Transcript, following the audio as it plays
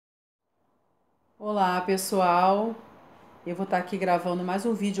Olá pessoal, eu vou estar aqui gravando mais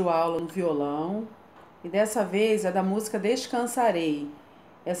um vídeo aula no violão e dessa vez é da música Descansarei.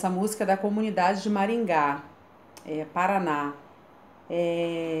 Essa música é da comunidade de Maringá, Paraná.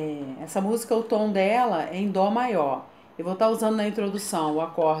 Essa música, o tom dela é em dó maior. Eu vou estar usando na introdução o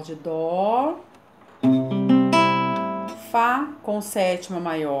acorde dó, fá com sétima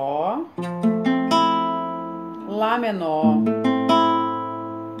maior, lá menor,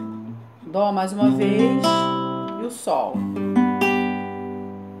 dó mais uma vez e o sol.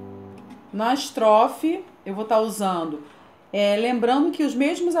 Na estrofe eu vou estar usando, lembrando que os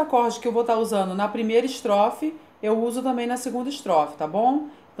mesmos acordes que eu vou estar usando na primeira estrofe, eu uso também na segunda estrofe, tá bom?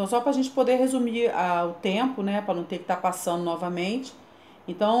 Então só para a gente poder resumir o tempo, né, para não ter que estar passando novamente.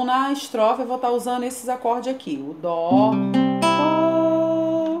 Então na estrofe eu vou estar usando esses acordes aqui, o dó,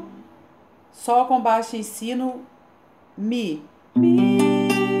 ó, sol com baixo em si no mi,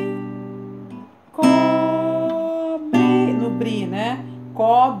 cobre, no bri, né?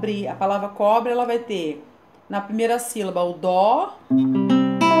 Cobre, a palavra cobre, ela vai ter na primeira sílaba o dó,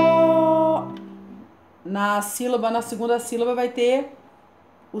 ó, na segunda sílaba vai ter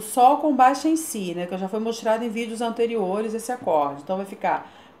o sol com baixa em si, né? Que já foi mostrado em vídeos anteriores esse acorde. Então vai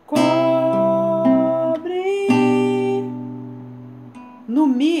ficar cobre. No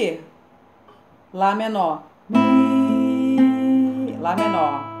mi, lá menor, mi, lá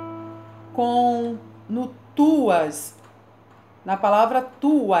menor. No tuas, na palavra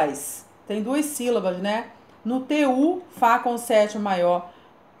tuas, tem duas sílabas, né? No tu, fá com sétima maior,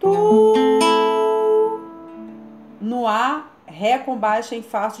 tu. No a, ré com baixa em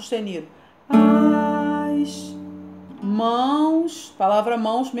fá sustenido. As mãos, palavra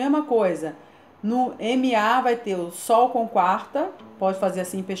mãos, mesma coisa. No ma vai ter o sol com quarta, pode fazer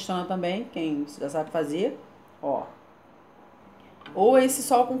assim pestana também, quem já sabe fazer, ó. Ou esse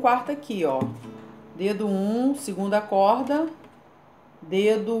sol com quarta aqui, ó. Dedo 1, segunda corda,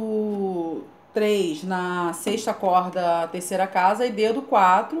 dedo 3 na sexta corda, terceira casa, e dedo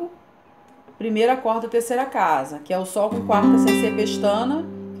 4, primeira corda, terceira casa, que é o sol com quarta sem ser pestana.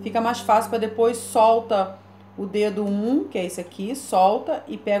 Fica mais fácil para depois solta o dedo 1, que é esse aqui, solta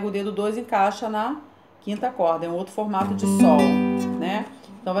e pega o dedo 2 e encaixa na quinta corda. É um outro formato de sol, né?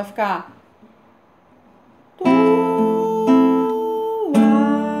 Então vai ficar tuas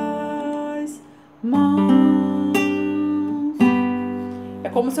mãos. É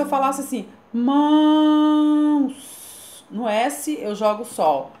como se eu falasse assim, mãos. No S eu jogo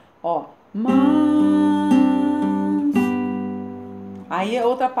sol, ó, mãos. Aí é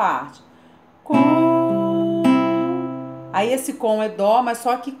outra parte, com. Aí esse com é dó, mas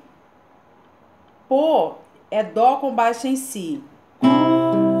só que pô é dó com baixa em si.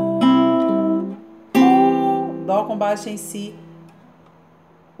 Dó com baixa em si.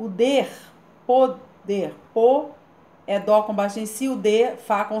 O der, poder, pô é dó com baixa em si, o d,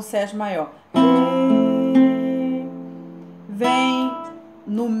 fá com sétima maior. Vem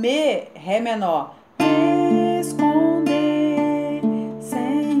no me, ré menor. Esconder,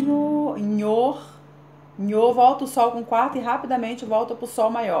 Senhor. Nhô, volta o sol com quarta e rapidamente volta pro sol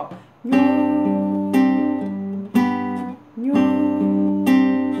maior. Nhô.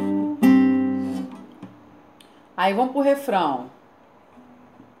 Aí vamos pro refrão.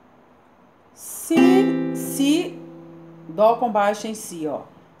 Si, dó com baixa em si, ó.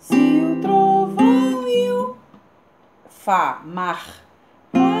 Se o trovão e o fá, mar.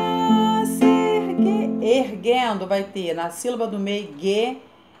 Erguendo vai ter na sílaba do meio, ge,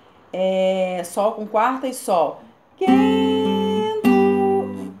 sol com quarta e sol. Guendo,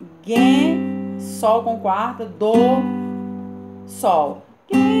 gen, sol com quarta, do, sol.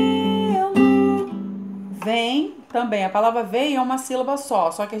 Guendo, vem também. A palavra vem é uma sílaba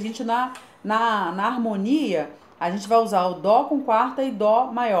só que a gente na harmonia, a gente vai usar o dó com quarta e dó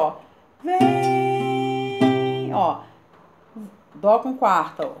maior. Vem, ó. Dó com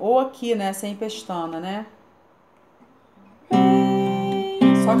quarta, ou aqui, né, sem pestana, né?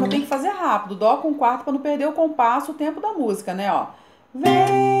 Só que eu tenho que fazer rápido, dó com quarta para não perder o compasso, o tempo da música, né, ó.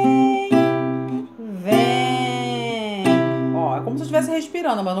 Vem, vem. Ó, é como se eu estivesse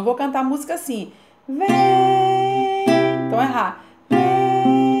respirando, mas eu não vou cantar a música assim. Vem. Então é rápido.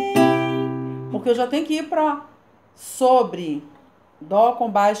 Vem. Porque eu já tenho que ir para sobre, dó com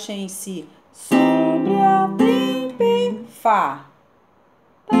baixa em si. Sobre a fá.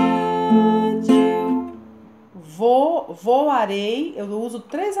 Voarei, eu uso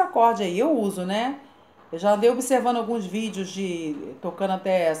 3 acordes aí, eu uso, né? Eu já andei observando alguns vídeos de tocando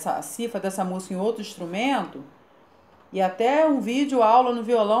até essa cifra dessa música em outro instrumento, e até um vídeo aula no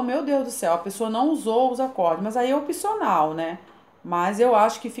violão, meu Deus do céu, a pessoa não usou os acordes, mas aí é opcional, né? Mas eu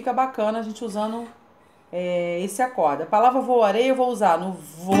acho que fica bacana a gente usando esse acorde. A palavra voarei eu vou usar no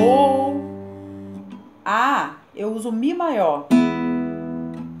vou. A, eu uso Mi maior.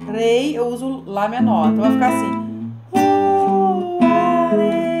 Rei, eu uso Lá menor. Então vai ficar assim. Voarei.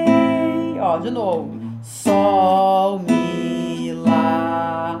 Ó, de novo. Sol, Mi,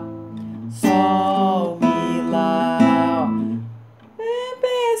 Lá. Sol, Mi, Lá.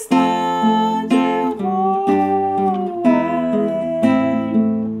 Tempestade, eu voarei.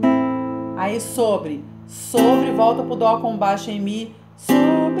 Aí sobre. Sobre, volta pro Dó com baixo em Mi.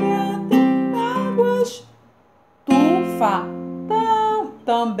 Sobre águas. Tu, Fá.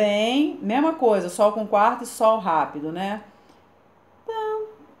 Também, mesma coisa, Sol com quarto e Sol rápido, né?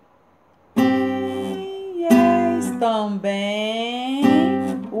 Também,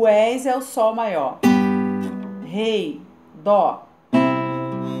 o És é o Sol maior. Rei, Dó.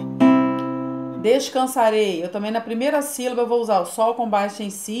 Descansarei, eu também na primeira sílaba eu vou usar o Sol com baixo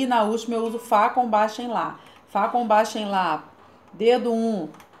em Si, na última eu uso Fá com baixo em Lá. Fá com baixo em Lá, dedo 1,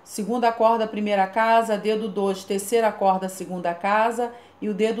 segunda corda, primeira casa, dedo 2, terceira corda, segunda casa, e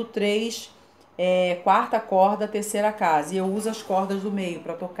o dedo 3, quarta corda, terceira casa. E eu uso as cordas do meio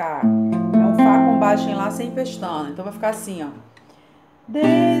para tocar. É um Fá com baixo em Lá sem pestana. Então vai ficar assim, ó.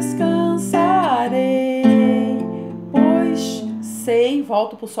 Descansarei, pois sei,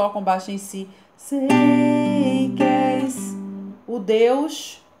 volto pro Sol com baixo em Si. Sei que és o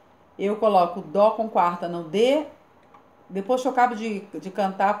Deus. Eu coloco Dó com quarta no D. Depois que eu acabo de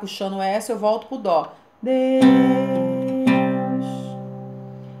cantar puxando o S, eu volto pro Dó. Deus.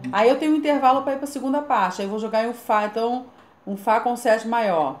 Aí eu tenho um intervalo para ir para a segunda parte. Aí eu vou jogar em um Fá. Então, um Fá com 7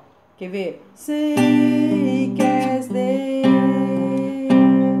 maior. Quer ver? Sei que és Deus.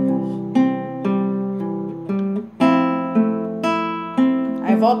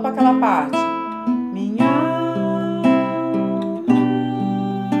 Aí volto para aquela parte. Minha alma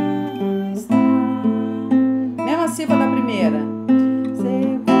está. Mesma sílaba da primeira.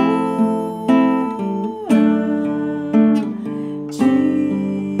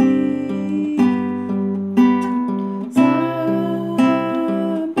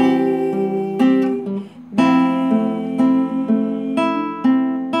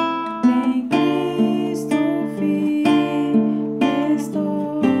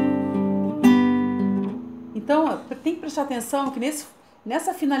 Então, tem que prestar atenção que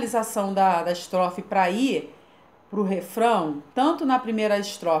nessa finalização da estrofe para ir pro refrão, tanto na primeira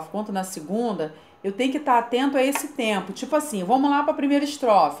estrofe quanto na segunda, eu tenho que estar atento a esse tempo. Tipo assim, vamos lá para a primeira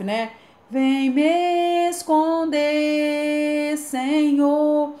estrofe, né? Vem me esconder,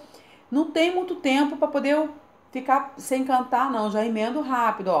 Senhor. Não tem muito tempo para poder eu ficar sem cantar, não. Já emendo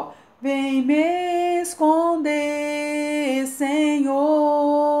rápido, ó. Vem me esconder,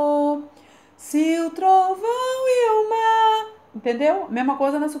 Senhor. Se o trovão e o mar... Entendeu? Mesma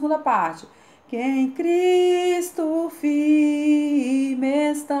coisa na segunda parte. Que em Cristo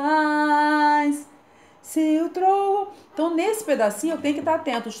firme estás. Se o trovão... Então, nesse pedacinho, eu tenho que estar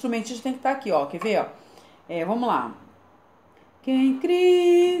atento. O instrumentista tem que estar aqui, ó. Quer ver, ó? Vamos lá. Que em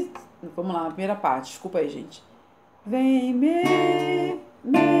Cristo... Vamos lá, na primeira parte. Desculpa aí, gente. Vem me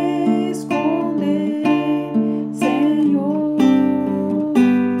esconder, Senhor.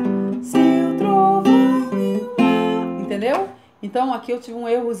 Entendeu? Então, aqui eu tive um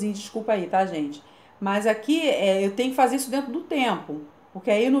errozinho, desculpa aí, tá, gente? Mas aqui eu tenho que fazer isso dentro do tempo. Porque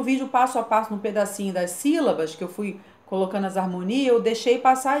aí no vídeo passo a passo, no pedacinho das sílabas, que eu fui colocando as harmonias, eu deixei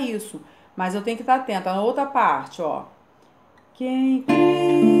passar isso. Mas eu tenho que estar atenta na outra parte, ó. Que em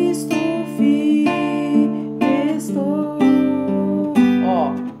Cristo firme estou.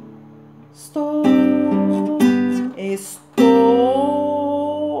 Ó.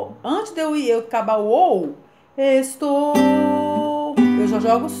 Estou. Antes de eu acabar o ou, estou. Eu já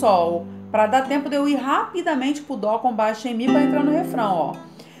jogo o sol. Para dar tempo de eu ir rapidamente pro Dó com baixo em Mi para entrar no refrão, ó.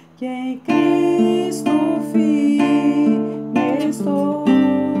 Que em Cristo firme estou.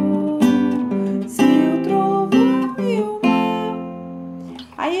 Se o trovão e o mar.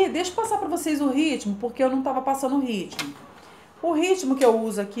 Aí, deixa eu passar para vocês o ritmo, porque eu não tava passando o ritmo. O ritmo que eu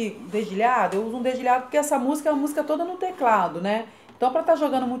uso aqui, dedilhado, eu uso um dedilhado porque essa música é uma música toda no teclado, né? Então, para estar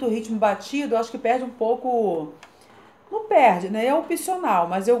jogando muito ritmo batido, eu acho que perde um pouco... Não perde, né? É opcional,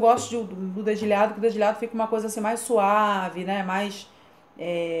 mas eu gosto do dedilhado, que o dedilhado fica uma coisa assim mais suave, né? Mais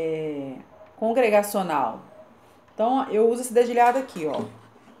congregacional. Então, eu uso esse dedilhado aqui, ó.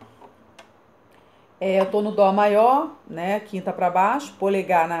 Eu tô no Dó maior, né? Quinta para baixo,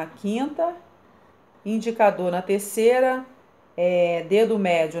 polegar na quinta, indicador na terceira, dedo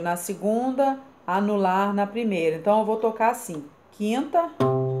médio na segunda, anular na primeira. Então, eu vou tocar assim, quinta,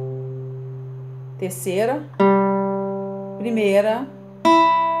 terceira, primeira,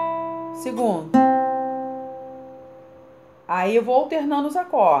 segunda. Aí eu vou alternando os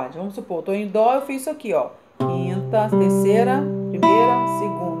acordes. Vamos supor, eu tô em dó, eu fiz isso aqui, ó. Quinta, terceira, primeira,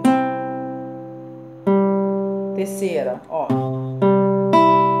 segunda. Terceira, ó.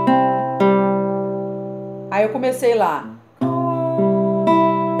 Aí eu comecei lá.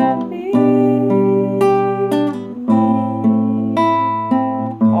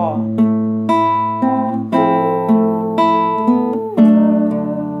 Ó.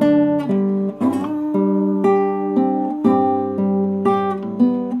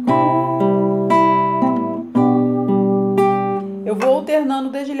 Eu vou alternando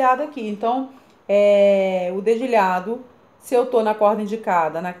o dedilhado aqui. Então, o dedilhado, se eu tô na corda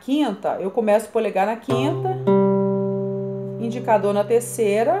indicada na quinta, eu começo o polegar na quinta, indicador na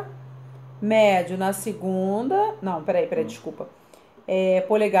terceira, médio na segunda. Não, peraí, desculpa.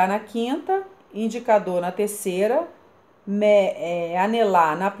 Polegar na quinta, indicador na terceira,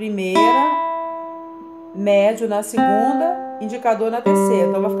 anelar na primeira, médio na segunda, indicador na terceira.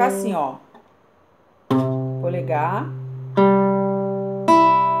 Então vai ficar assim, ó. Polegar.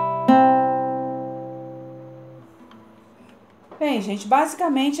 Bem, gente,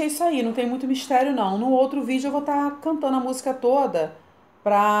 basicamente é isso aí, não tem muito mistério não. No outro vídeo eu vou estar cantando a música toda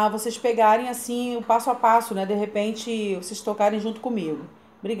pra vocês pegarem assim o passo a passo, né? De repente vocês tocarem junto comigo.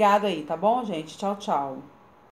 Obrigada aí, tá bom, gente? Tchau, tchau.